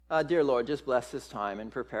Dear Lord, just bless this time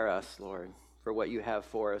and prepare us, Lord, for what you have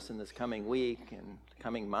for us in this coming week and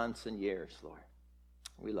coming months and years, Lord.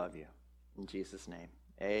 We love you. In Jesus' name,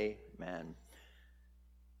 amen.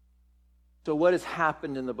 So what has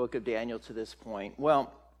happened in the book of Daniel to this point?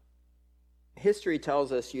 Well, history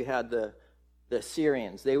tells us you had the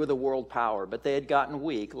Assyrians. They were the world power, but they had gotten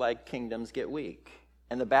weak like kingdoms get weak.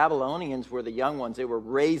 And the Babylonians were the young ones. They were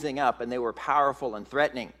raising up, and they were powerful and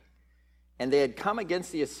threatening. And they had come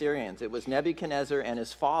against the Assyrians. It was Nebuchadnezzar and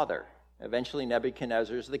his father. Eventually,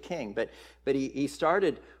 Nebuchadnezzar is the king. But he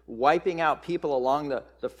started wiping out people along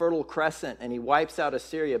the Fertile Crescent, and he wipes out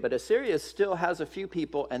Assyria. But Assyria still has a few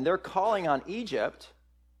people, and they're calling on Egypt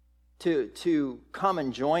to come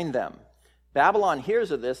and join them. Babylon hears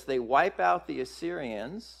of this. They wipe out the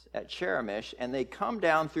Assyrians at Cheremish, and they come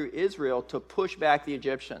down through Israel to push back the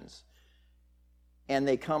Egyptians. And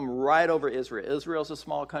they come right over Israel. Israel's a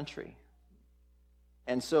small country.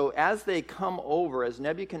 And so as they come over, as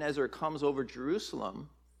Nebuchadnezzar comes over Jerusalem,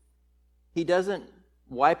 he doesn't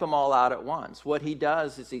wipe them all out at once. What he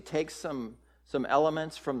does is he takes some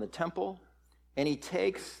elements from the temple, and he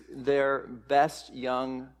takes their best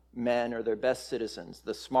young men or their best citizens,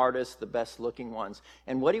 the smartest, the best looking ones.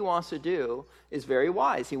 And what he wants to do is very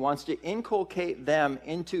wise. He wants to inculcate them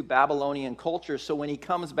into Babylonian culture, so when he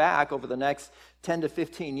comes back over the next 10 to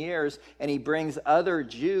 15 years and he brings other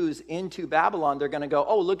Jews into Babylon, they're going to go,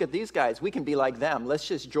 oh, look at these guys. We can be like them. Let's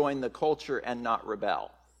just join the culture and not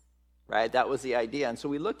rebel. Right? That was the idea. And so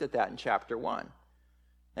we looked at that in chapter 1.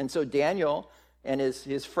 And so Daniel and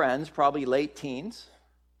his friends, probably late teens,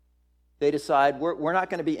 they decide we're not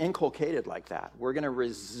going to be inculcated like that. We're going to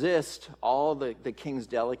resist all the king's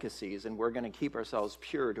delicacies, and we're going to keep ourselves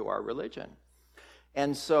pure to our religion.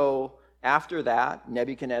 And so after that,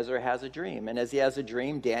 Nebuchadnezzar has a dream. And as he has a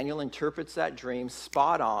dream, Daniel interprets that dream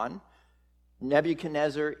spot on.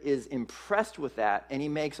 Nebuchadnezzar is impressed with that, and he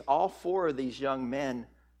makes all 4 of these young men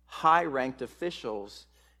high-ranked officials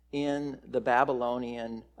in the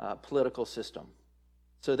Babylonian political system.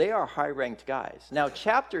 So they are high-ranked guys. Now,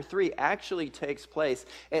 chapter 3 actually takes place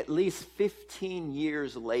at least 15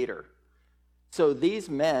 years later. So these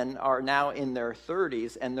men are now in their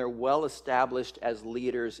 30s, and they're well established as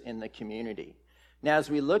leaders in the community. Now,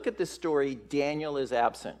 as we look at this story, Daniel is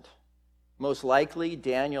absent. Most likely,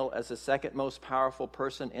 Daniel, as the second most powerful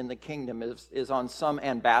person in the kingdom, is on some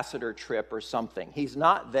ambassador trip or something. He's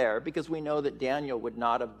not there because we know that Daniel would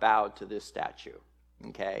not have bowed to this statue.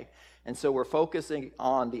 Okay? And so we're focusing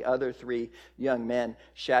on the other 3 young men,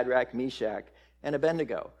 Shadrach, Meshach, and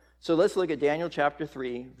Abednego. So let's look at Daniel chapter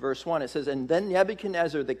 3, verse 1. It says, "And then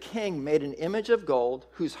Nebuchadnezzar the king made an image of gold,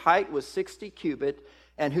 whose height was 60 cubits,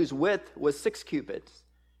 and whose width was 6 cubits.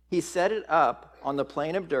 He set it up on the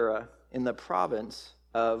plain of Dura in the province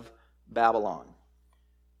of Babylon."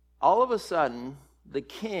 All of a sudden, the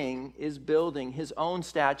king is building his own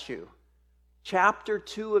statue. Chapter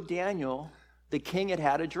 2 of Daniel, the king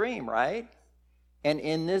had a dream, right? And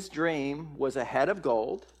in this dream was a head of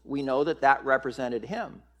gold. We know that represented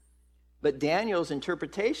him. But Daniel's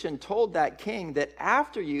interpretation told that king that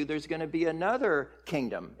after you, there's going to be another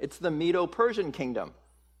kingdom. It's the Medo-Persian kingdom.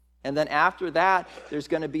 And then after that, there's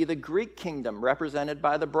going to be the Greek kingdom, represented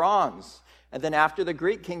by the bronze. And then after the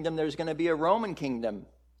Greek kingdom, there's going to be a Roman kingdom,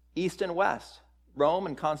 east and west, Rome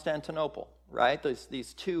and Constantinople. Right?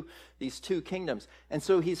 These two kingdoms. And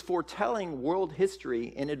so he's foretelling world history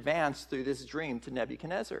in advance through this dream to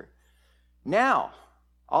Nebuchadnezzar. Now,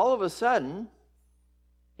 all of a sudden,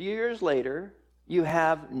 a few years later, you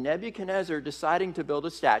have Nebuchadnezzar deciding to build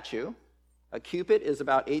a statue. A cubit is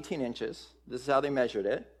about 18 inches. This is how they measured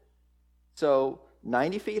it. So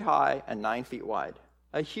 90 feet high and 9 feet wide.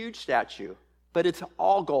 A huge statue, but it's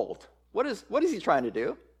all gold. What is he trying to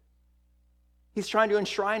do? He's trying to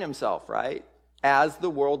enshrine himself, right, as the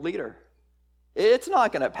world leader. It's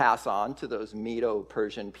not going to pass on to those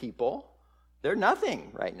Medo-Persian people. They're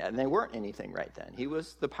nothing right now, and they weren't anything right then. He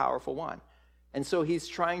was the powerful one. And so he's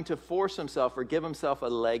trying to force himself or give himself a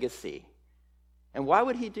legacy. And why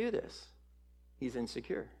would he do this? He's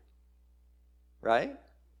insecure, right?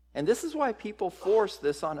 And this is why people force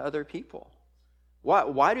this on other people.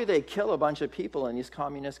 Why do they kill a bunch of people in these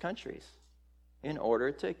communist countries? In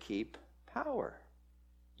order to keep power.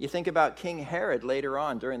 You think about King Herod later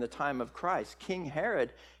on during the time of Christ. King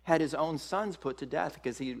Herod had his own sons put to death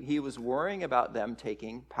because he was worrying about them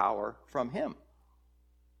taking power from him.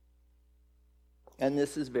 And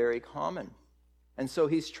this is very common. And so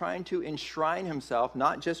he's trying to enshrine himself,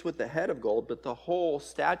 not just with the head of gold, but the whole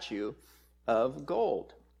statue of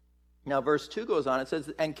gold. Now, verse 2 goes on. It says,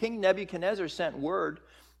 "And King Nebuchadnezzar sent word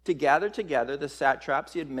to gather together the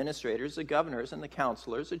satraps, the administrators, the governors, and the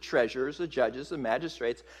counselors, the treasurers, the judges, the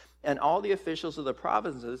magistrates, and all the officials of the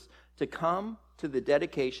provinces to come to the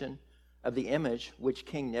dedication of the image which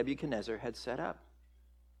King Nebuchadnezzar had set up.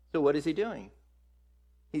 So what is he doing?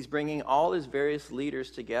 He's bringing all his various leaders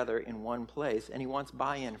together in one place, and he wants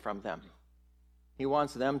buy-in from them. He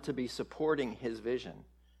wants them to be supporting his vision.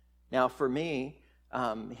 Now, for me,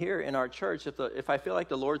 here in our church, if I feel like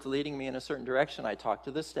the Lord's leading me in a certain direction, I talk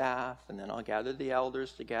to the staff, and then I'll gather the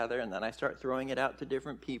elders together, and then I start throwing it out to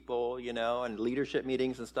different people, and leadership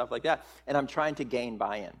meetings and stuff like that, and I'm trying to gain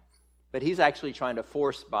buy-in. But he's actually trying to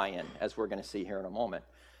force buy-in, as we're going to see here in a moment.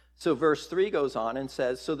 So verse 3 goes on and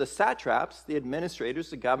says, so the satraps, the administrators,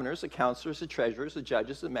 the governors, the counselors, the treasurers, the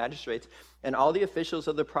judges, the magistrates, and all the officials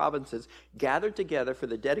of the provinces gathered together for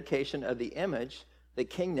the dedication of the image that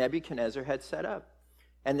King Nebuchadnezzar had set up.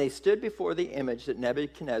 And they stood before the image that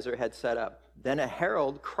Nebuchadnezzar had set up. Then a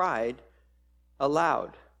herald cried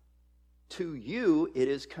aloud, to you it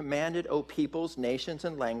is commanded, O peoples, nations,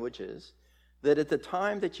 and languages, that at the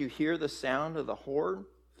time that you hear the sound of the horn,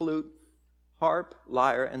 flute, harp,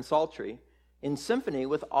 lyre, and psaltery, in symphony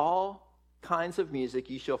with all kinds of music,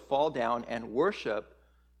 you shall fall down and worship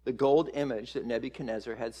the gold image that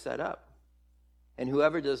Nebuchadnezzar had set up. And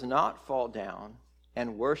whoever does not fall down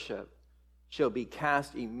and worship shall be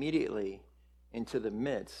cast immediately into the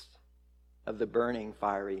midst of the burning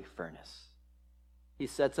fiery furnace. He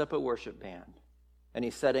sets up a worship band, and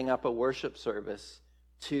he's setting up a worship service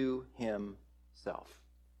to himself.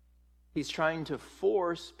 He's trying to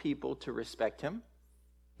force people to respect him.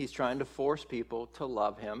 He's trying to force people to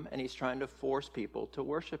love him, and he's trying to force people to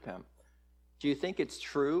worship him. Do you think it's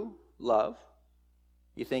true love?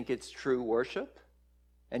 You think it's true worship?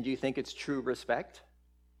 And do you think it's true respect?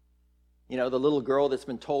 The little girl that's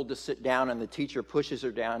been told to sit down, and the teacher pushes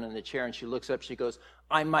her down in the chair, and she looks up, she goes,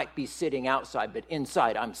 I might be sitting outside, but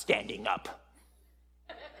inside I'm standing up.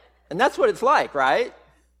 And that's what it's like, right?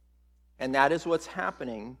 And that is what's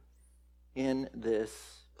happening in this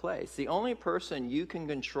place. The only person you can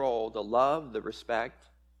control the love, the respect,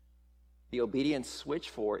 the obedience switch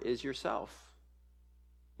for is yourself.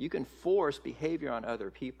 You can force behavior on other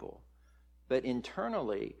people, but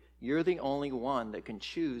internally, you're the only one that can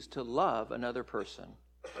choose to love another person,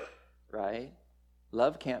 right?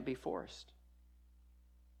 Love can't be forced.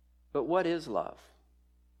 But what is love?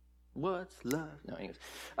 What's love? No, anyways.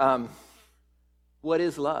 What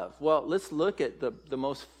is love? Well, let's look at the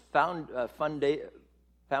most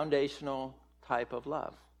foundational type of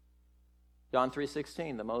love. John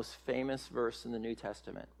 3:16, the most famous verse in the New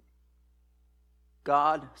Testament.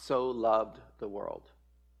 God so loved the world.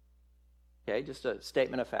 Okay, just a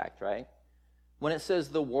statement of fact, right? When it says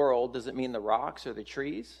the world, does it mean the rocks or the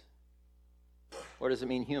trees? Or does it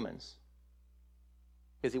mean humans?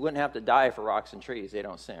 Because he wouldn't have to die for rocks and trees. They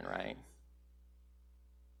don't sin, right?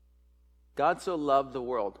 God so loved the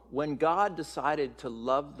world. When God decided to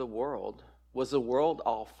love the world, was the world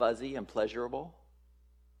all fuzzy and pleasurable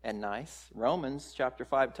and nice? Romans chapter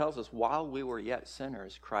 5 tells us, while we were yet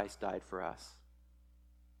sinners, Christ died for us.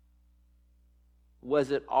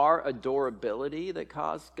 Was it our adorability that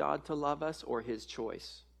caused God to love us, or his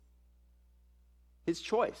choice? His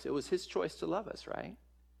choice. It was his choice to love us, right?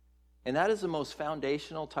 And that is the most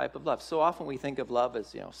foundational type of love. So often we think of love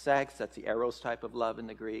as, sex. That's the eros type of love in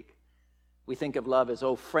the Greek. We think of love as,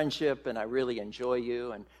 friendship, and I really enjoy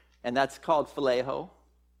you. And that's called phileo.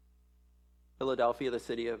 Philadelphia, the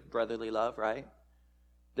city of brotherly love, right?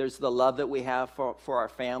 There's the love that we have for our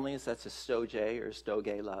families. That's a stoge or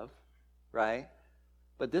stoge love, right?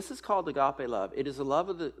 But this is called agape love. It is a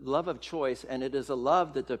love of choice, and it is a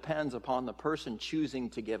love that depends upon the person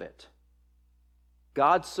choosing to give it.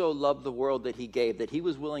 God so loved the world that he gave, that he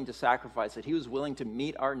was willing to sacrifice, that he was willing to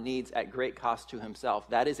meet our needs at great cost to himself.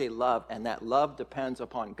 That is a love, and that love depends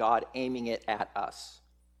upon God aiming it at us,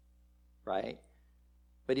 right?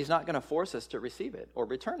 But he's not going to force us to receive it or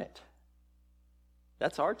return it.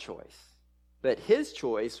 That's our choice. But his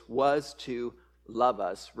choice was to love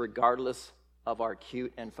us regardless of our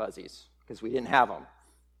cute and fuzzies, because we didn't have them.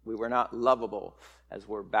 We were not lovable, as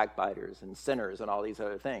we're backbiters and sinners and all these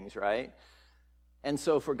other things, right? And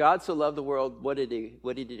so for God so loved the world, what did he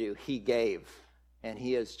do? He gave. And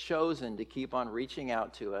he has chosen to keep on reaching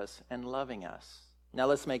out to us and loving us. Now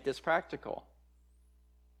let's make this practical.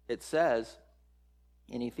 It says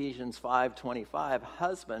in Ephesians 5:25,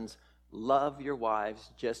 husbands, love your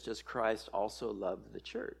wives just as Christ also loved the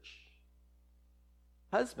church.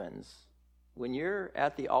 Husbands, when you're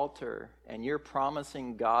at the altar and you're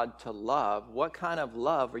promising God to love, what kind of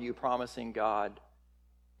love are you promising God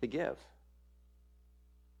to give?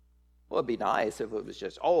 Well, it'd be nice if it was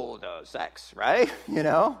just, the sex, right?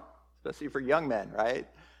 Especially for young men, right?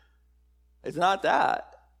 It's not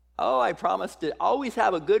that. I promise to always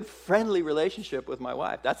have a good, friendly relationship with my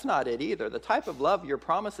wife. That's not it either. The type of love you're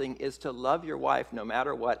promising is to love your wife no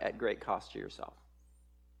matter what at great cost to yourself,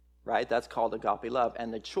 right? That's called agape love.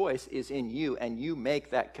 And the choice is in you, and you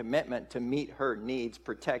make that commitment to meet her needs,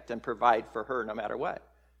 protect and provide for her no matter what.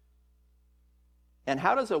 And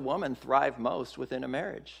how does a woman thrive most within a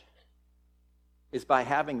marriage? Is by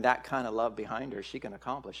having that kind of love behind her. She can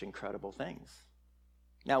accomplish incredible things.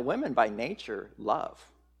 Now, women by nature love.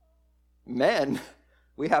 Men,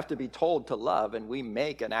 we have to be told to love, and we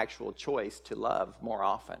make an actual choice to love more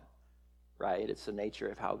often, right? It's the nature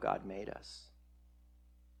of how God made us.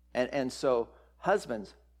 And so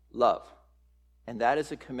husbands love, and that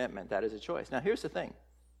is a commitment, that is a choice. Now, here's the thing.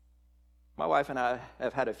 My wife and I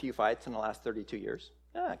have had a few fights in the last 32 years,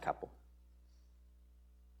 a couple.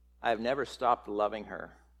 I have never stopped loving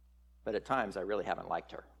her, but at times I really haven't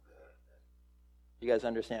liked her. You guys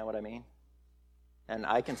understand what I mean? And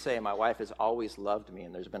I can say my wife has always loved me,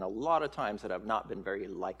 and there's been a lot of times that I've not been very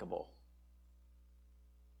likable.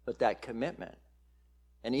 But that commitment,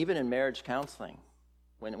 and even in marriage counseling,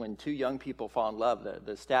 when two young people fall in love,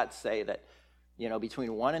 the stats say that,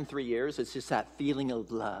 between 1 and 3 years, it's just that feeling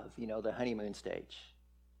of love, the honeymoon stage.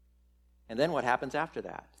 And then what happens after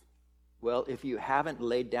that? Well, if you haven't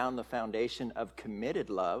laid down the foundation of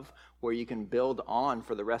committed love where you can build on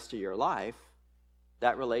for the rest of your life,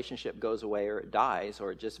 that relationship goes away, or it dies,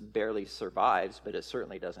 or it just barely survives, but it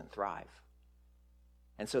certainly doesn't thrive.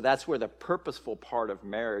 And so that's where the purposeful part of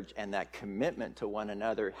marriage and that commitment to one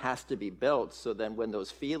another has to be built, so then when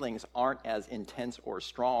those feelings aren't as intense or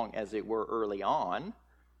strong as they were early on,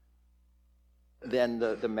 then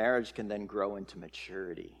the marriage can then grow into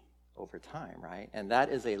maturity over time, right? And that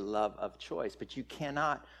is a love of choice, but you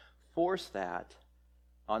cannot force that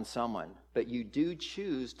on someone, but you do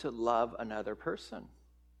choose to love another person.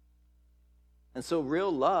 And so real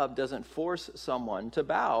love doesn't force someone to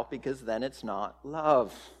bow, because then it's not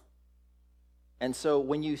love. And so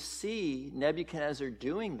when you see Nebuchadnezzar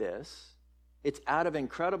doing this, it's out of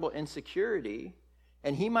incredible insecurity,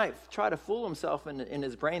 and he might try to fool himself in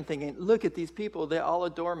his brain thinking, look at these people, they all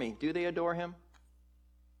adore me. Do they adore him?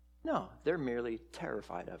 No, they're merely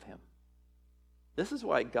terrified of him. This is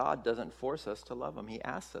why God doesn't force us to love him. He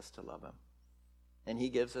asks us to love him. And he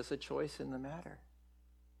gives us a choice in the matter.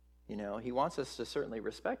 He wants us to certainly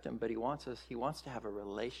respect him, but he wants to have a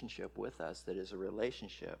relationship with us that is a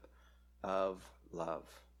relationship of love.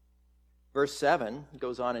 Verse 7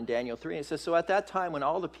 goes on in Daniel 3, and it says, so at that time when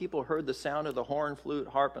all the people heard the sound of the horn, flute,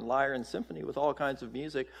 harp, and lyre, and symphony with all kinds of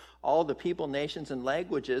music, all the people, nations, and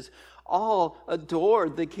languages, all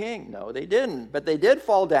adored the king. No, they didn't, but they did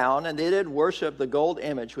fall down, and they did worship the gold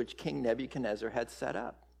image which King Nebuchadnezzar had set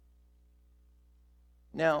up.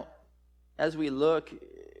 Now, as we look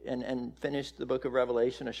and finish the book of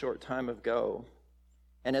Revelation a short time ago,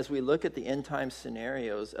 and as we look at the end time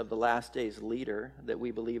scenarios of the last days leader that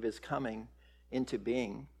we believe is coming into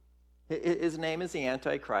being, his name is the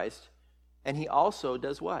Antichrist, and he also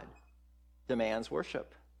does what? Demands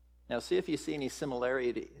worship. Now see if you see any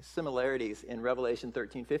similarities in Revelation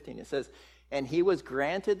 13:15. It says, and he was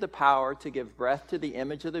granted the power to give breath to the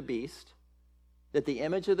image of the beast, that the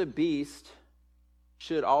image of the beast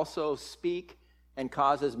should also speak and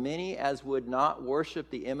cause as many as would not worship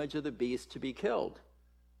the image of the beast to be killed.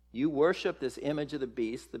 You worship this image of the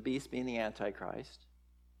beast being the Antichrist.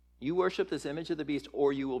 You worship this image of the beast,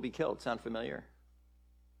 or you will be killed. Sound familiar?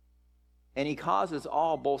 And he causes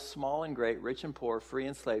all, both small and great, rich and poor, free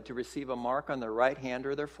and slave, to receive a mark on their right hand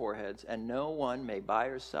or their foreheads, and no one may buy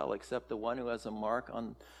or sell except the one who has a mark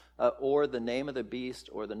on, or the name of the beast,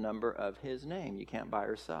 or the number of his name. You can't buy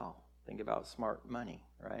or sell. Think about smart money,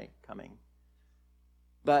 right? Coming.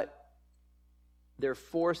 But they're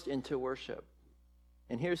forced into worship.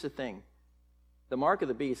 And here's the thing. The mark of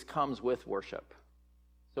the beast comes with worship.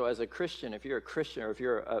 So as a Christian, if you're a Christian, or if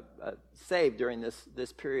you're saved during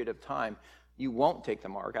this period of time, you won't take the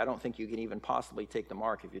mark. I don't think you can even possibly take the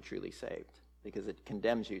mark if you're truly saved, because it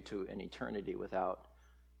condemns you to an eternity without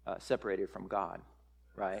separated from God,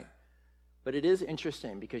 right? But it is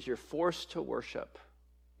interesting because you're forced to worship.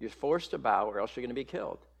 You're forced to bow, or else you're going to be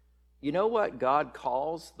killed. You know what God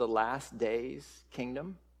calls the last days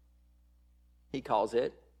kingdom? He calls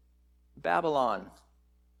it Babylon.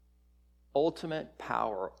 Ultimate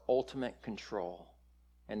power, ultimate control.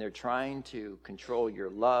 And they're trying to control your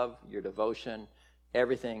love, your devotion,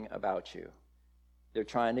 everything about you. They're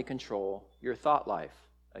trying to control your thought life.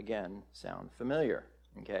 Again, sound familiar.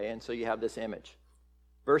 Okay, and so you have this image.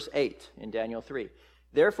 Verse 8 in Daniel 3.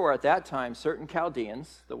 Therefore, at that time, certain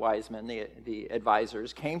Chaldeans, the wise men, the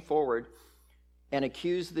advisors, came forward and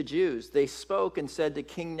accused the Jews. They spoke and said to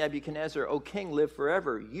King Nebuchadnezzar, O king, live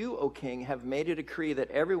forever. You, O king, have made a decree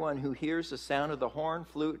that everyone who hears the sound of the horn,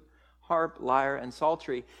 flute, harp, lyre, and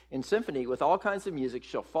psaltery in symphony with all kinds of music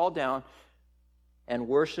shall fall down and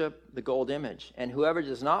worship the gold image. And whoever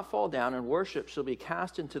does not fall down and worship shall be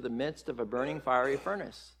cast into the midst of a burning fiery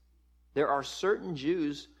furnace. There are certain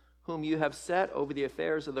Jews whom you have set over the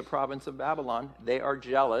affairs of the province of Babylon. They are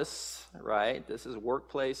jealous, right? This is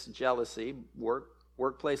workplace jealousy,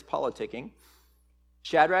 workplace politicking.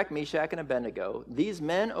 Shadrach, Meshach, and Abednego, these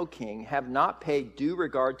men, O king, have not paid due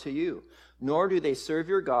regard to you, nor do they serve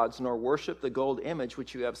your gods, nor worship the gold image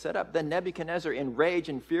which you have set up. Then Nebuchadnezzar, in rage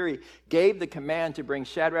and fury, gave the command to bring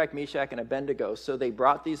Shadrach, Meshach, and Abednego. So they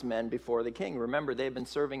brought these men before the king. Remember, they've been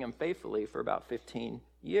serving him faithfully for about 15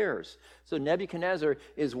 years. So Nebuchadnezzar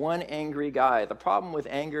is one angry guy. The problem with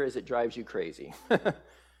anger is it drives you crazy.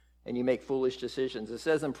 And you make foolish decisions. It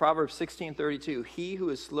says in Proverbs 16:32, he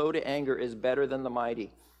who is slow to anger is better than the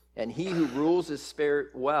mighty, and he who rules his spirit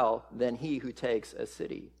well than he who takes a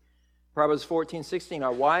city. Proverbs 14:16,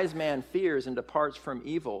 a wise man fears and departs from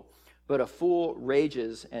evil, but a fool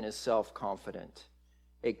rages and is self-confident.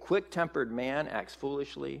 A quick-tempered man acts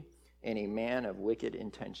foolishly, and a man of wicked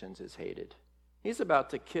intentions is hated. He's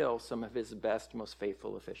about to kill some of his best, most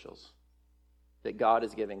faithful officials that God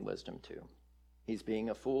is giving wisdom to. He's being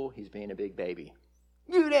a fool. He's being a big baby.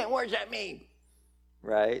 You didn't worship me,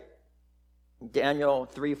 right? Daniel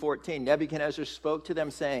 3:14, Nebuchadnezzar spoke to them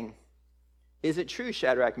saying, is it true,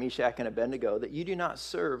 Shadrach, Meshach, and Abednego, that you do not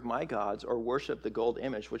serve my gods or worship the gold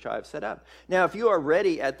image which I have set up? Now, if you are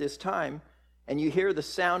ready at this time, and you hear the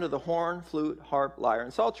sound of the horn, flute, harp, lyre,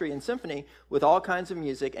 and psaltery in symphony with all kinds of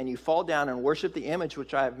music, and you fall down and worship the image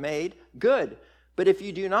which I have made, good. But if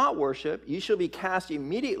you do not worship, you shall be cast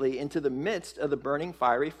immediately into the midst of the burning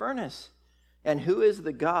fiery furnace. And who is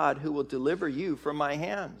the God who will deliver you from my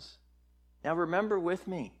hands? Now remember with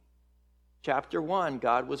me, chapter 1,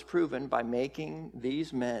 God was proven by making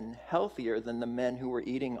these men healthier than the men who were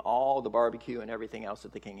eating all the barbecue and everything else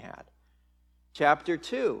that the king had. Chapter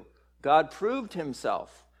 2, God proved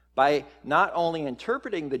himself by not only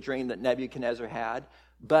interpreting the dream that Nebuchadnezzar had,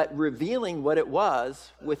 but revealing what it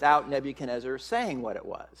was without Nebuchadnezzar saying what it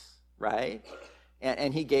was, right?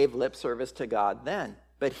 And he gave lip service to God then.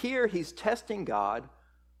 But here he's testing God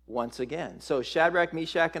once again. So Shadrach,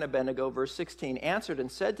 Meshach, and Abednego, verse 16, answered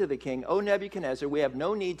and said to the king, O Nebuchadnezzar, we have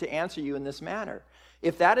no need to answer you in this matter.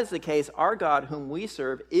 If that is the case, our God whom we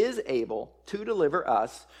serve is able to deliver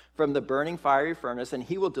us from the burning fiery furnace, and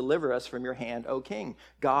he will deliver us from your hand, O king.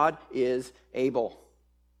 God is able.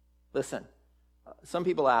 Listen, some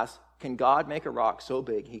people ask, can God make a rock so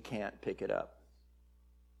big he can't pick it up?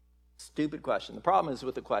 Stupid question. The problem is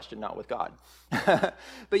with the question, not with God.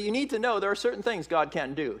 But you need to know there are certain things God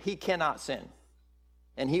can do. He cannot sin,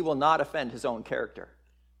 and he will not offend his own character.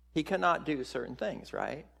 He cannot do certain things,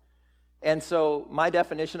 right? And so my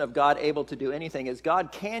definition of God able to do anything is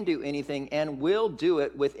God can do anything and will do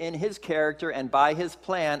it within his character and by his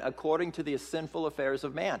plan according to the sinful affairs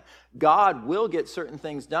of man. God will get certain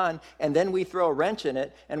things done, and then we throw a wrench in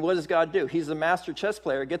it, and what does God do? He's the master chess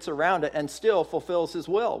player, gets around it, and still fulfills his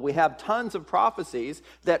will. We have tons of prophecies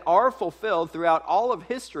that are fulfilled throughout all of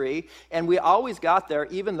history, and we always got there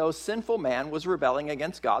even though sinful man was rebelling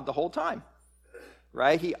against God the whole time,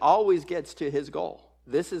 right? He always gets to his goal.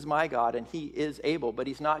 This is my God, and he is able, but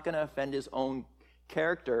he's not going to offend his own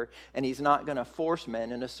character, and he's not going to force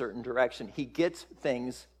men in a certain direction. He gets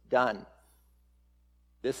things done.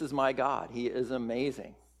 This is my God. He is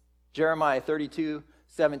amazing. Jeremiah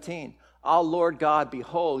 32:17. O Lord God,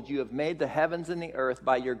 behold, you have made the heavens and the earth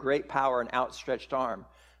by your great power and outstretched arm.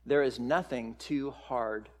 There is nothing too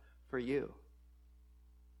hard for you.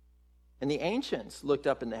 And the ancients looked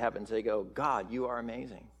up in the heavens. They go, God, you are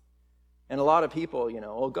amazing. And a lot of people,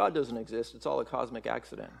 oh, God doesn't exist. It's all a cosmic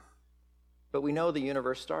accident. But we know the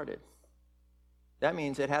universe started. That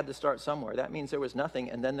means it had to start somewhere. That means there was nothing,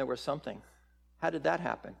 and then there was something. How did that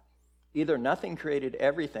happen? Either nothing created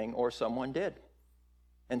everything, or someone did.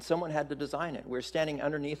 And someone had to design it. We were standing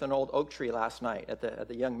underneath an old oak tree last night at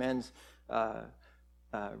the young men's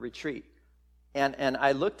retreat. And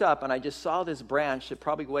I looked up, and I just saw this branch that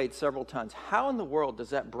probably weighed several tons. How in the world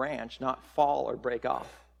does that branch not fall or break off?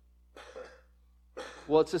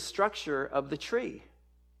 Well, it's a structure of the tree,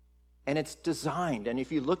 and it's designed, and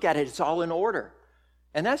if you look at it, it's all in order,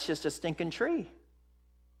 and that's just a stinking tree.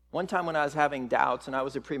 One time when I was having doubts, and I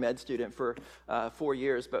was a pre-med student for 4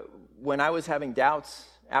 years, but when I was having doubts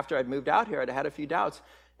after I'd moved out here, I'd had a few doubts,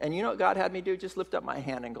 and you know what God had me do? Just lift up my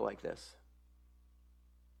hand and go like this.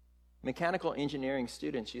 Mechanical engineering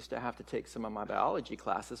students used to have to take some of my biology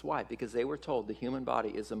classes. Why? Because they were told the human body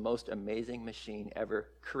is the most amazing machine ever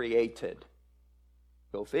created.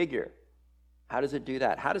 Go figure. How does it do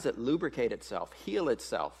that? How does it lubricate itself, heal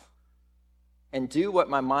itself, and do what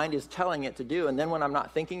my mind is telling it to do? And then when I'm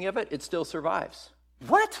not thinking of it, it still survives.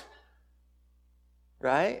 What?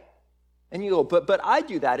 Right? And you go, but I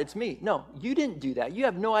do that, it's me. No, you didn't do that. You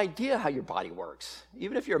have no idea how your body works.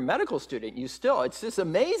 Even if you're a medical student, it's just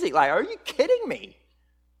amazing. Like, are you kidding me?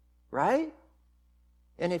 Right?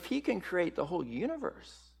 And if he can create the whole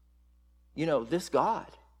universe, this God,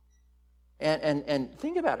 and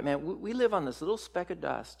think about it, man, we live on this little speck of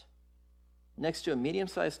dust next to a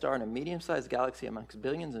medium-sized star in a medium-sized galaxy amongst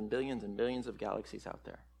billions and billions and billions of galaxies out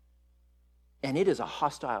there. And it is a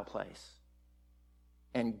hostile place.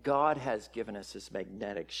 And God has given us this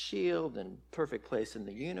magnetic shield and perfect place in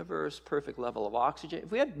the universe, perfect level of oxygen.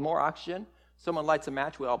 If we had more oxygen, someone lights a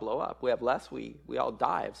match, we all blow up. We have less, we all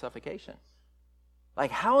die of suffocation.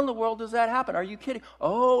 Like, how in the world does that happen? Are you kidding?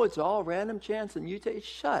 Oh, it's all random chance and mutation.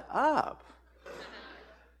 Shut up.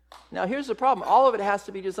 Now, here's the problem. All of it has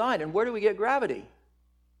to be designed. And where do we get gravity?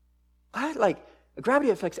 Gravity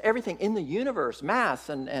affects everything in the universe, mass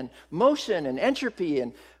and motion and entropy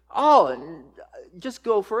and just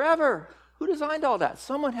go forever. Who designed all that?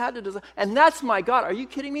 Someone had to design. And that's my God. Are you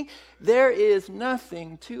kidding me? There is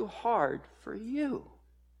nothing too hard for you.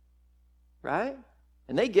 Right?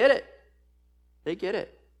 And they get it. They get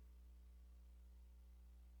it.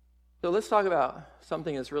 So let's talk about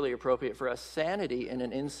something that's really appropriate for us: sanity in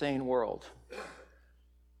an insane world.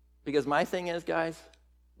 Because my thing is, guys,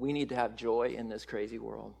 we need to have joy in this crazy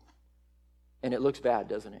world. And it looks bad,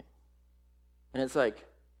 doesn't it? And it's like,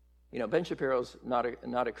 Ben Shapiro's not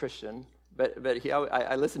a Christian, but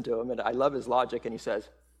I listen to him and I love his logic, and he says,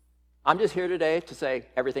 I'm just here today to say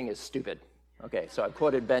everything is stupid. Okay, so I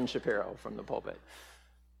quoted Ben Shapiro from the pulpit.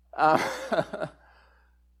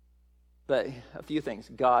 But a few things.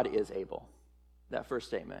 God is able. That first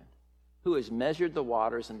statement. Who has measured the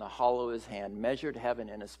waters in the hollow of his hand, measured heaven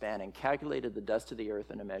in a span, and calculated the dust of the earth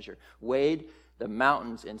in a measure, weighed the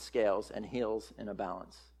mountains in scales and hills in a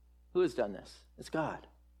balance. Who has done this? It's God.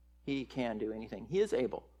 He can do anything. He is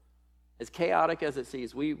able. As chaotic as it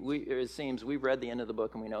seems, we've read the end of the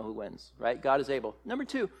book and we know who wins, right? God is able. Number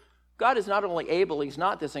two, God is not only able, he's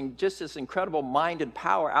not just this incredible mind and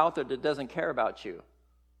power out there that doesn't care about you.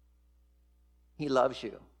 He loves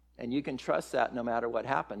you. And you can trust that no matter what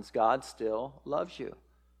happens. God still loves you.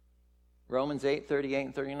 Romans 8:38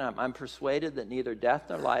 and 39. I'm persuaded that neither death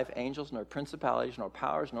nor life, angels nor principalities nor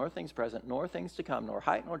powers nor things present nor things to come, nor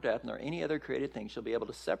height nor depth nor any other created thing shall be able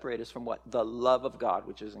to separate us from what? The love of God,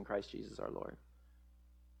 which is in Christ Jesus our Lord.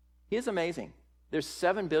 He is amazing. There's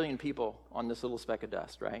 7 billion people on this little speck of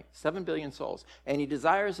dust, right? 7 billion souls. And he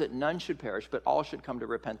desires that none should perish, but all should come to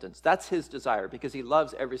repentance. That's his desire because he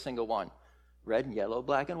loves every single one. Red and yellow,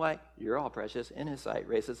 black and white, you're all precious in his sight.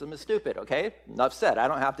 Racism is stupid, okay? Enough said. I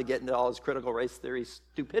don't have to get into all his critical race theory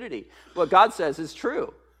stupidity. What God says is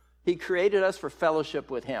true. He created us for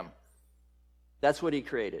fellowship with him. That's what he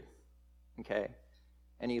created, okay?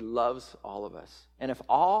 And he loves all of us. And if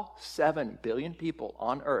all 7 billion people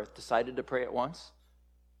on earth decided to pray at once,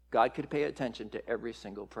 God could pay attention to every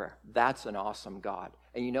single prayer. That's an awesome God.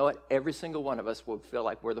 And you know what? Every single one of us would feel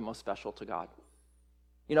like we're the most special to God.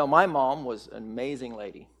 My mom was an amazing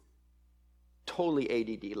lady. Totally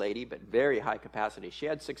ADD lady, but very high capacity. She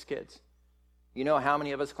had 6 kids. You know how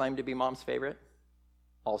many of us claim to be mom's favorite?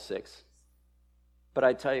 All 6. But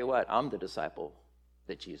I tell you what, I'm the disciple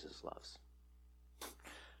that Jesus loves.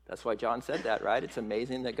 That's why John said that, right? It's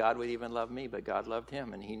amazing that God would even love me, but God loved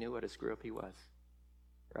him, and he knew what a screw-up he was,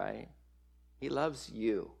 right? He loves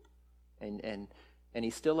you, and he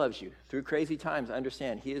still loves you. Through crazy times,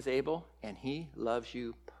 understand, he is able, and he loves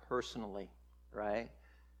you personally, right?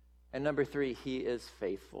 And number 3, he is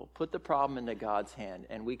faithful. Put the problem into God's hand,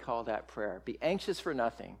 and we call that prayer. Be anxious for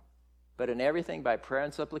nothing, but in everything by prayer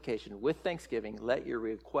and supplication, with thanksgiving, let your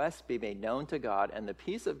requests be made known to God, and the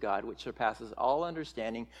peace of God, which surpasses all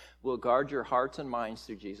understanding, will guard your hearts and minds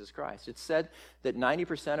through Jesus Christ. It's said that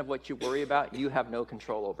 90% of what you worry about, you have no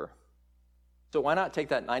control over. So why not take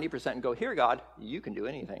that 90% and go, here, God, you can do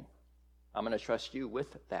anything. I'm going to trust you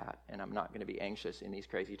with that, and I'm not going to be anxious in these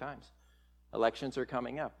crazy times. Elections are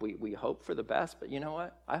coming up. We hope for the best, but you know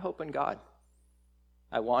what? I hope in God.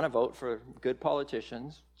 I want to vote for good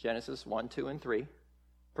politicians, Genesis 1, 2, and 3,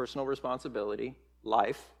 personal responsibility,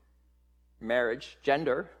 life, marriage,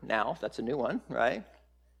 gender, now, that's a new one, right?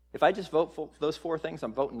 If I just vote for those 4 things,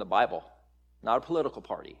 I'm voting the Bible, not a political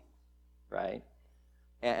party, right?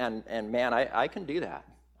 And man, I can do that.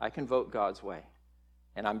 I can vote God's way.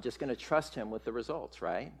 And I'm just going to trust him with the results,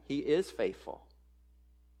 right? He is faithful.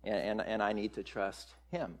 And I need to trust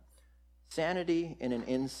him. Sanity in an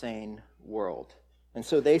insane world. And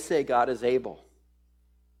so they say God is able.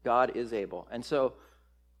 God is able. And so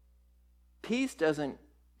peace doesn't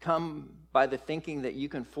come by the thinking that you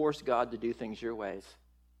can force God to do things your ways.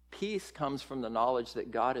 Peace comes from the knowledge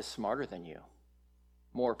that God is smarter than you,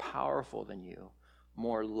 more powerful than you,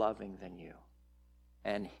 more loving than you.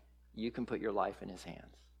 And you can put your life in his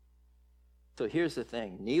hands. So here's the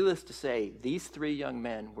thing. Needless to say, these three young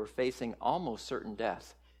men were facing almost certain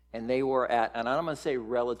death. And they were at, and I'm going to say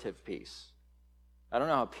relative peace. I don't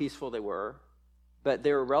know how peaceful they were, but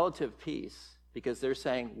they were relative peace because they're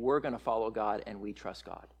saying, we're going to follow God and we trust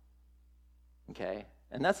God. Okay?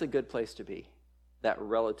 And that's a good place to be, that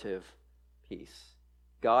relative peace.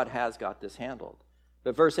 God has got this handled.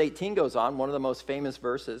 But verse 18 goes on, one of the most famous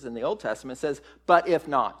verses in the Old Testament says, but if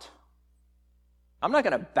not. I'm not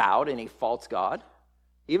going to bow to any false god.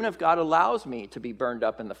 Even if God allows me to be burned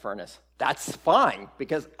up in the furnace, that's fine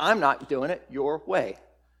because I'm not doing it your way.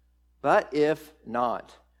 But if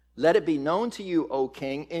not, let it be known to you, O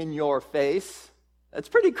king, in your face. That's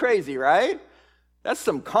pretty crazy, right? That's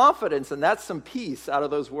some confidence and that's some peace out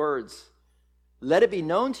of those words. Let it be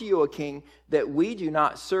known to you, O king, that we do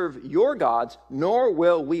not serve your gods, nor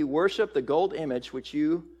will we worship the gold image which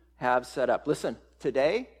you have set up. Listen,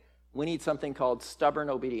 today we need something called stubborn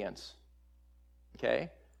obedience. Okay?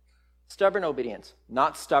 Stubborn obedience,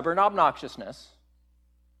 not stubborn obnoxiousness,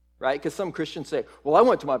 right? Because some Christians say, well, I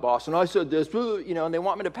went to my boss and I said this, and they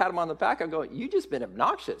want me to pat them on the back. I'm going, you just been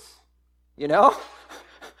obnoxious, No.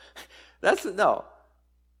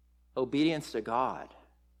 Obedience to God.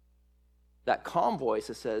 That calm voice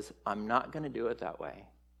that says, I'm not going to do it that way.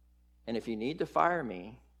 And if you need to fire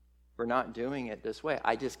me for not doing it this way,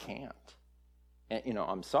 I just can't. And,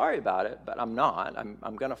 I'm sorry about it, but I'm not.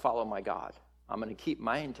 I'm going to follow my God. I'm going to keep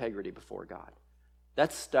my integrity before God.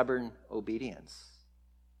 That's stubborn obedience.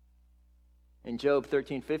 In Job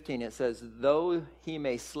 13:15, it says, though he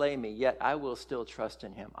may slay me, yet I will still trust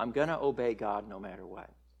in him. I'm going to obey God no matter what.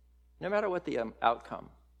 No matter what the outcome.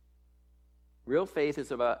 Real faith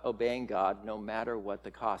is about obeying God no matter what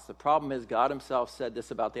the cost. The problem is God himself said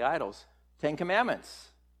this about the idols. 10 Commandments,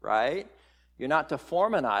 right? You're not to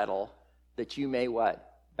form an idol that you may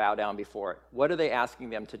what? Bow down before it. What are they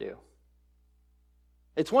asking them to do?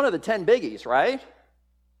 It's one of the 10 biggies, right?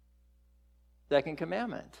 Second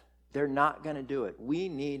commandment. They're not going to do it. We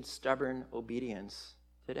need stubborn obedience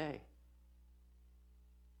today.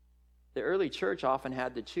 The early church often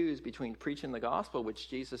had to choose between preaching the gospel, which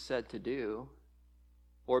Jesus said to do,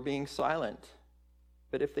 or being silent.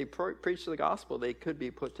 But if they preached the gospel, they could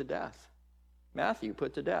be put to death. Matthew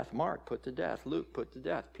put to death. Mark put to death. Luke put to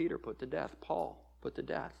death. Peter put to death. Paul put to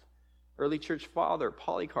death. Early church father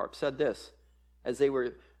Polycarp said this as they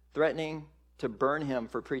were threatening to burn him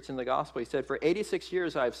for preaching the gospel. He said, for 86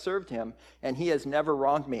 years I have served him, and he has never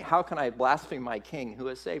wronged me. How can I blaspheme my king who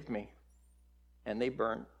has saved me? And they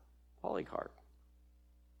burnt Polycarp.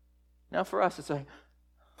 Now for us, it's like,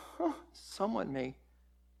 someone may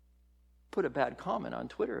put a bad comment on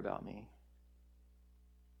Twitter about me.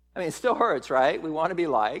 I mean, it still hurts, right? We want to be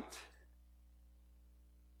liked.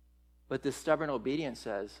 But this stubborn obedience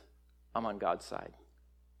says, I'm on God's side.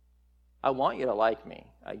 I want you to like me.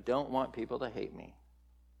 I don't want people to hate me.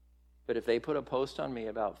 But if they put a post on me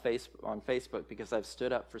on Facebook because I've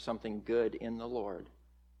stood up for something good in the Lord,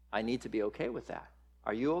 I need to be okay with that.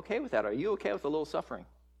 Are you okay with that? Are you okay with a little suffering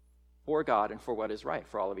for God and for what is right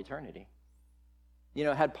for all of eternity?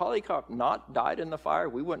 Had Polycarp not died in the fire,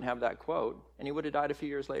 we wouldn't have that quote, and he would have died a few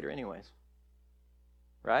years later anyways.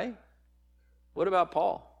 Right? What about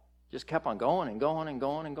Paul? Just kept on going and going and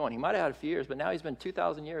going and going. He might have had a few years, but now he's been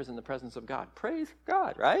 2,000 years in the presence of God. Praise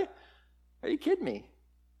God, right? Are you kidding me?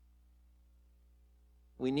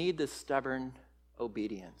 We need this stubborn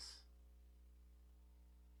obedience.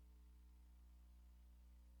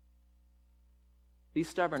 Be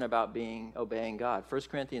stubborn about obeying God. 1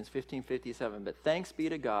 Corinthians 15:57. But thanks be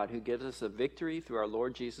to God who gives us a victory through our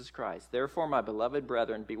Lord Jesus Christ. Therefore, my beloved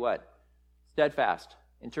brethren, be what? Steadfast.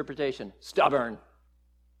 Interpretation. Stubborn.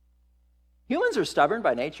 Humans are stubborn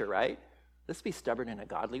by nature, right? Let's be stubborn in a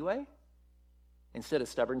godly way instead of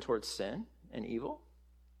stubborn towards sin and evil.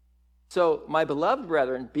 So, my beloved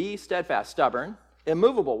brethren, be steadfast. Stubborn.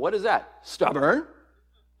 Immovable. What is that? Stubborn.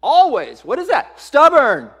 Always. What is that?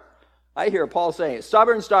 Stubborn. I hear Paul saying,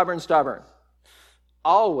 stubborn, stubborn, stubborn.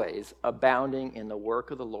 Always abounding in the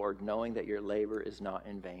work of the Lord, knowing that your labor is not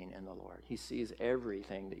in vain in the Lord. He sees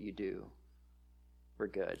everything that you do for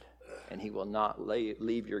good, and he will not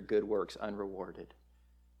leave your good works unrewarded.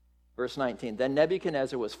 Verse 19, then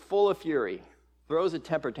Nebuchadnezzar was full of fury, throws a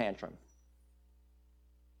temper tantrum.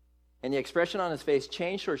 And the expression on his face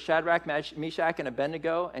changed toward Shadrach, Meshach, and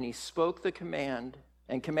Abednego, and he spoke the command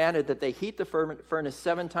and commanded that they heat the furnace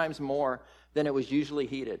 7 times more than it was usually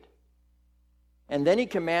heated. And then he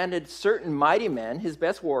commanded certain mighty men, his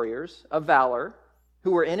best warriors of valor, who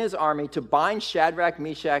were in his army, to bind Shadrach,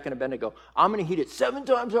 Meshach, and Abednego. I'm going to heat it 7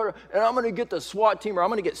 times harder, and I'm going to get the SWAT team, or I'm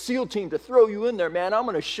going to get SEAL team to throw you in there, man. I'm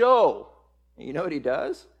going to show. And you know what he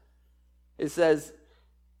does? It says,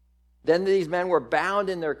 then these men were bound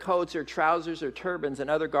in their coats, their trousers, their turbans, and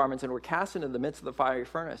other garments, and were cast into the midst of the fiery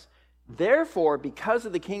furnace. Therefore, because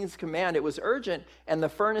of the king's command, it was urgent, and the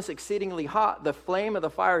furnace exceedingly hot. The flame of the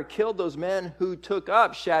fire killed those men who took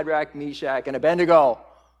up Shadrach, Meshach, and Abednego.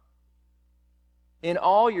 In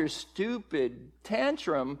all your stupid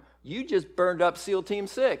tantrum, you just burned up SEAL Team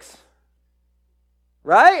 6.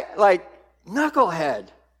 Right? Like, knucklehead.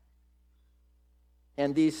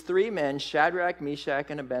 And these 3 men, Shadrach,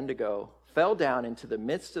 Meshach, and Abednego, fell down into the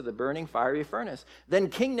midst of the burning fiery furnace. Then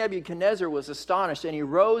King Nebuchadnezzar was astonished, and he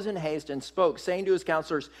rose in haste and spoke, saying to his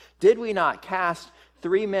counselors, did we not cast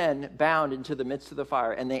 3 men bound into the midst of the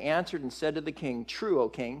fire? And they answered and said to the king, true, O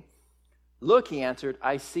king. Look, he answered,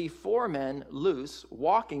 I see 4 men loose,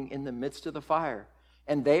 walking in the midst of the fire,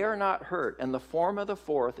 and they are not hurt, and the form of the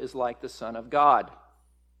 4th is like the Son of God.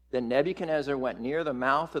 Then Nebuchadnezzar went near the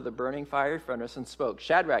mouth of the burning fiery furnace and spoke,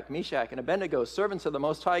 Shadrach, Meshach, and Abednego, servants of the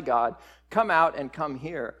Most High God, come out and come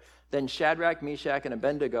here. Then Shadrach, Meshach, and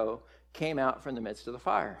Abednego came out from the midst of the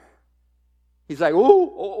fire. He's like,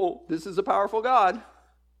 oh, this is a powerful God.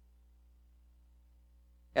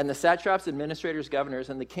 And the satraps, administrators, governors,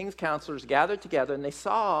 and the king's counselors gathered together, and they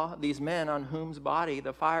saw these men on whose body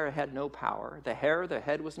the fire had no power. The hair of their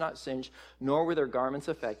head was not singed, nor were their garments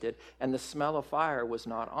affected, and the smell of fire was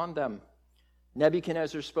not on them.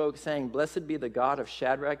 Nebuchadnezzar spoke, saying, blessed be the God of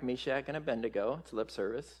Shadrach, Meshach, and Abednego. It's lip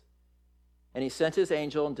service. And he sent his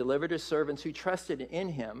angel and delivered his servants who trusted in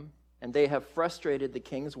him, and they have frustrated the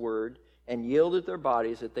king's word and yielded their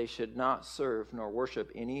bodies that they should not serve nor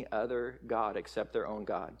worship any other god except their own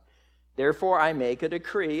God. Therefore I make a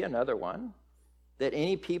decree, another one, that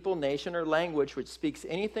any people, nation, or language which speaks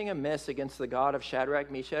anything amiss against the God of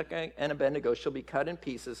Shadrach, Meshach, and Abednego shall be cut in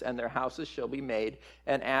pieces, and their houses shall be made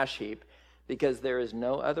an ash heap, because there is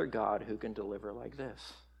no other God who can deliver like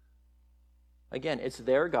this. Again, it's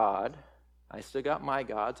their God. I still got my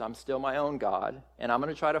gods. I'm still my own God. And I'm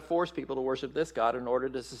going to try to force people to worship this God in order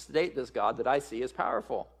to sedate this God that I see as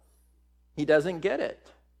powerful. He doesn't get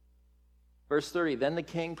it. Verse 30, then the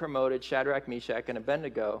king promoted Shadrach, Meshach, and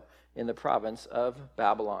Abednego in the province of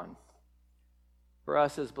Babylon. For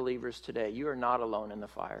us as believers today, you are not alone in the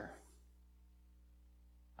fire.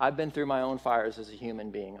 I've been through my own fires as a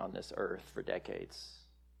human being on this earth for decades.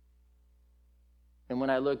 And when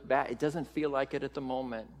I look back, it doesn't feel like it at the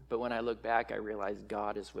moment, but when I look back, I realize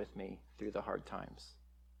God is with me through the hard times.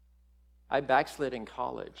 I backslid in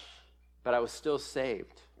college, but I was still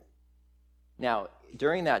saved. Now,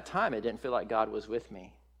 during that time, it didn't feel like God was with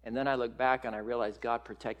me. And then I look back and I realized God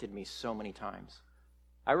protected me so many times.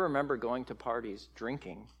 I remember going to parties,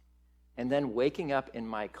 drinking, and then waking up in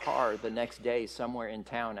my car the next day somewhere in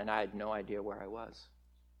town, and I had no idea where I was.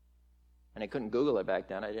 And I couldn't Google it back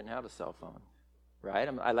then. I didn't have a cell phone. Right?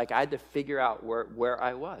 I had to figure out where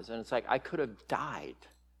I was. And it's like I could have died.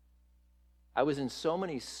 I was in so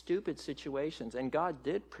many stupid situations, and God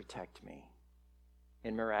did protect me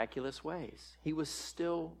in miraculous ways. He was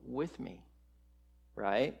still with me.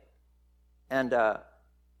 Right? And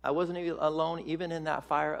I wasn't even alone even in that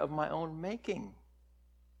fire of my own making.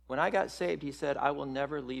 When I got saved, he said, I will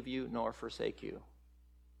never leave you nor forsake you.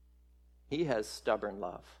 He has stubborn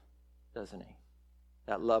love, doesn't he?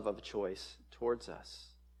 That love of choice towards us.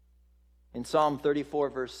 In Psalm 34,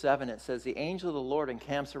 verse 7, it says, the angel of the Lord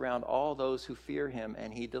encamps around all those who fear him,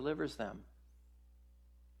 and he delivers them.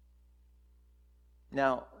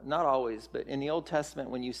 Now, not always, but in the Old Testament,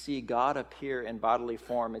 when you see God appear in bodily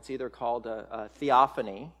form, it's either called a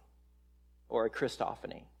theophany or a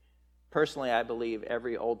Christophany. Personally, I believe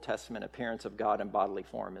every Old Testament appearance of God in bodily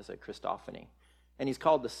form is a Christophany. And he's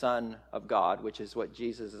called the Son of God, which is what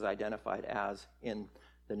Jesus is identified as in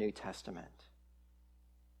the New Testament.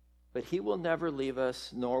 But he will never leave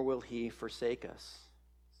us, nor will he forsake us.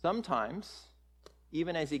 Sometimes,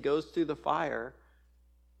 even as he goes through the fire,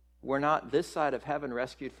 we're not this side of heaven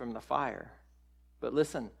rescued from the fire. But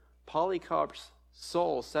listen, Polycarp's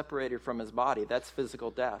soul separated from his body, that's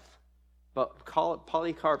physical death. But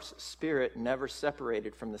Polycarp's spirit never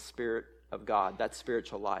separated from the Spirit of God, that's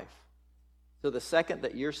spiritual life. So the second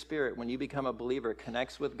that your spirit, when you become a believer,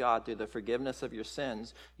 connects with God through the forgiveness of your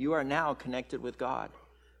sins, you are now connected with God.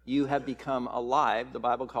 You have become alive. The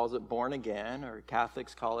Bible calls it born again, or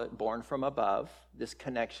Catholics call it born from above, this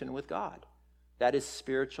connection with God. That is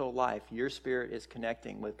spiritual life. Your spirit is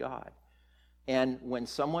connecting with God. And when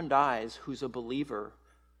someone dies who's a believer,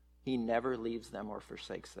 he never leaves them or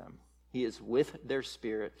forsakes them. He is with their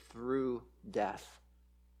spirit through death.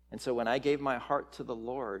 And so when I gave my heart to the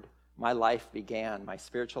Lord, my life began, my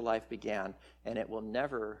spiritual life began, and it will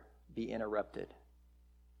never be interrupted.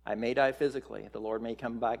 I may die physically. The Lord may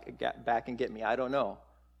come back and get me. I don't know.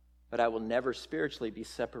 But I will never spiritually be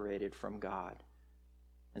separated from God.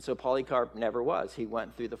 And so Polycarp never was. He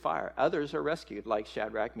went through the fire. Others are rescued, like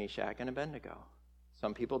Shadrach, Meshach, and Abednego.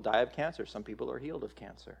 Some people die of cancer. Some people are healed of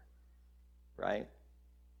cancer. Right?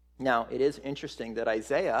 Now, it is interesting that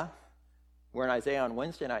Isaiah, we're in Isaiah on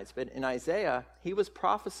Wednesday nights, but in Isaiah, he was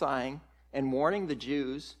prophesying and warning the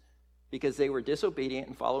Jews because they were disobedient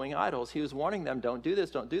and following idols. He was warning them, don't do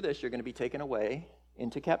this, you're going to be taken away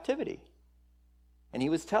into captivity. And he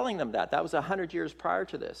was telling them that. That was 100 years prior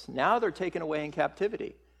to this. Now they're taken away in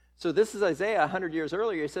captivity. So this is Isaiah 100 years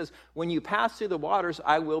earlier. He says, when you pass through the waters,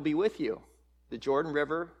 I will be with you. The Jordan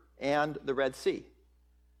River and the Red Sea.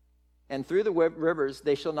 And through the rivers,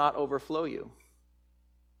 they shall not overflow you.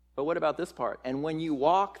 But what about this part? And when you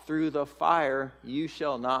walk through the fire, you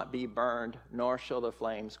shall not be burned, nor shall the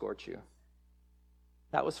flame scorch you.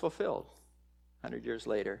 That was fulfilled 100 years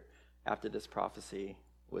later after this prophecy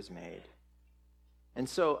was made. And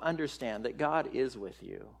so understand that God is with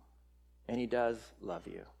you, and he does love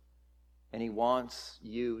you. And he wants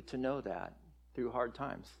you to know that through hard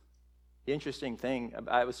times. The interesting thing,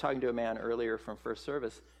 I was talking to a man earlier from First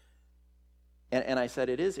Service, and I said,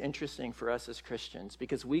 it is interesting for us as Christians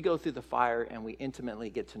because we go through the fire and we intimately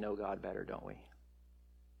get to know God better, don't we?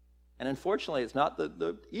 And unfortunately, it's not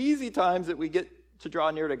the easy times that we get to draw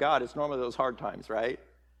near to God. It's normally those hard times, right?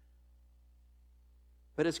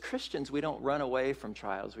 But as Christians, we don't run away from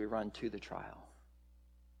trials. We run to the trial.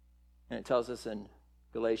 And it tells us in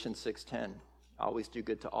Galatians 6:10, always do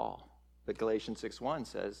good to all. But Galatians 6:1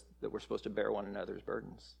 says that we're supposed to bear one another's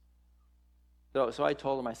burdens. So I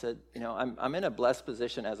told him, I said, I'm in a blessed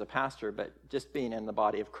position as a pastor, but just being in the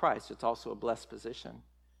body of Christ, it's also a blessed position.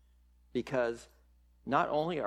 Because not only